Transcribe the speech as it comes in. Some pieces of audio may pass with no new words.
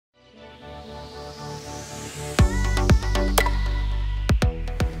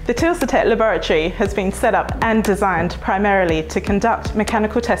The Tilsatec laboratory has been set up and designed primarily to conduct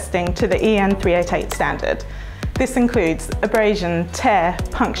mechanical testing to the EN 388 standard. This includes abrasion, tear,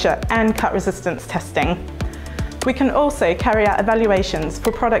 puncture and cut resistance testing. We can also carry out evaluations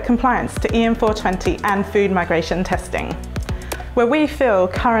for product compliance to EN 420 and food migration testing. Where we feel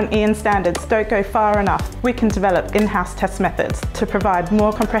current EN standards don't go far enough, we can develop in-house test methods to provide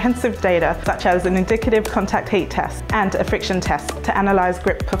more comprehensive data, such as an indicative contact heat test and a friction test to analyse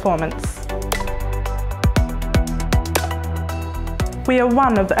grip performance. We are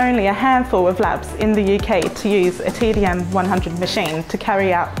one of only a handful of labs in the UK to use a TDM 100 machine to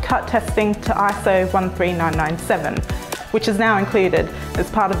carry out cut testing to ISO 13997, which is now included as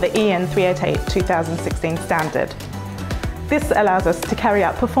part of the EN 388 2016 standard. This allows us to carry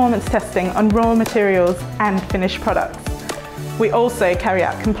out performance testing on raw materials and finished products. We also carry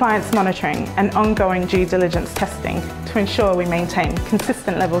out compliance monitoring and ongoing due diligence testing to ensure we maintain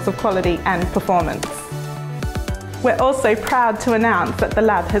consistent levels of quality and performance. We're also proud to announce that the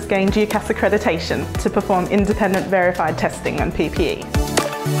lab has gained UCAS accreditation to perform independent verified testing on PPE.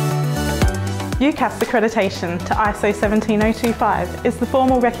 UCAS accreditation to ISO 17025 is the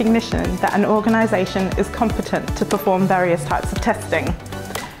formal recognition that an organisation is competent to perform various types of testing.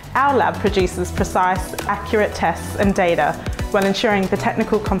 Our lab produces precise, accurate tests and data while ensuring the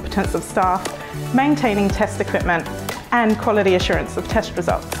technical competence of staff, maintaining test equipment and quality assurance of test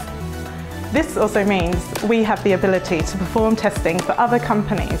results. This also means we have the ability to perform testing for other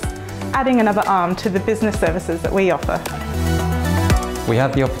companies, adding another arm to the business services that we offer. We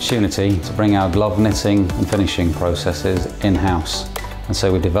had the opportunity to bring our glove knitting and finishing processes in-house, and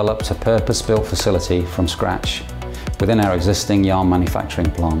so we developed a purpose-built facility from scratch within our existing yarn manufacturing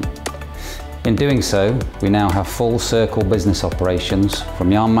plant. In doing so, we now have full circle business operations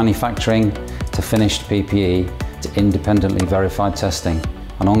from yarn manufacturing to finished PPE to independently verified testing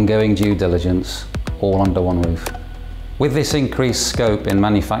and ongoing due diligence, all under one roof. With this increased scope in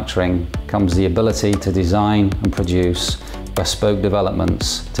manufacturing comes the ability to design and produce bespoke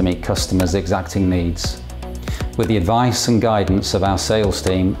developments to meet customers' exacting needs. With the advice and guidance of our sales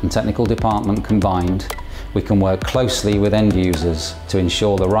team and technical department combined, we can work closely with end users to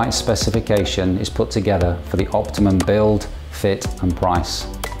ensure the right specification is put together for the optimum build, fit and price.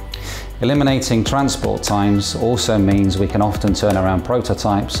 Eliminating transport times also means we can often turn around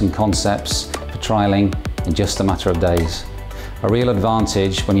prototypes and concepts for trialling in just a matter of days. A real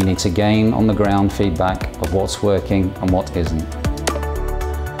advantage when you need to gain on the ground feedback of what's working and what isn't.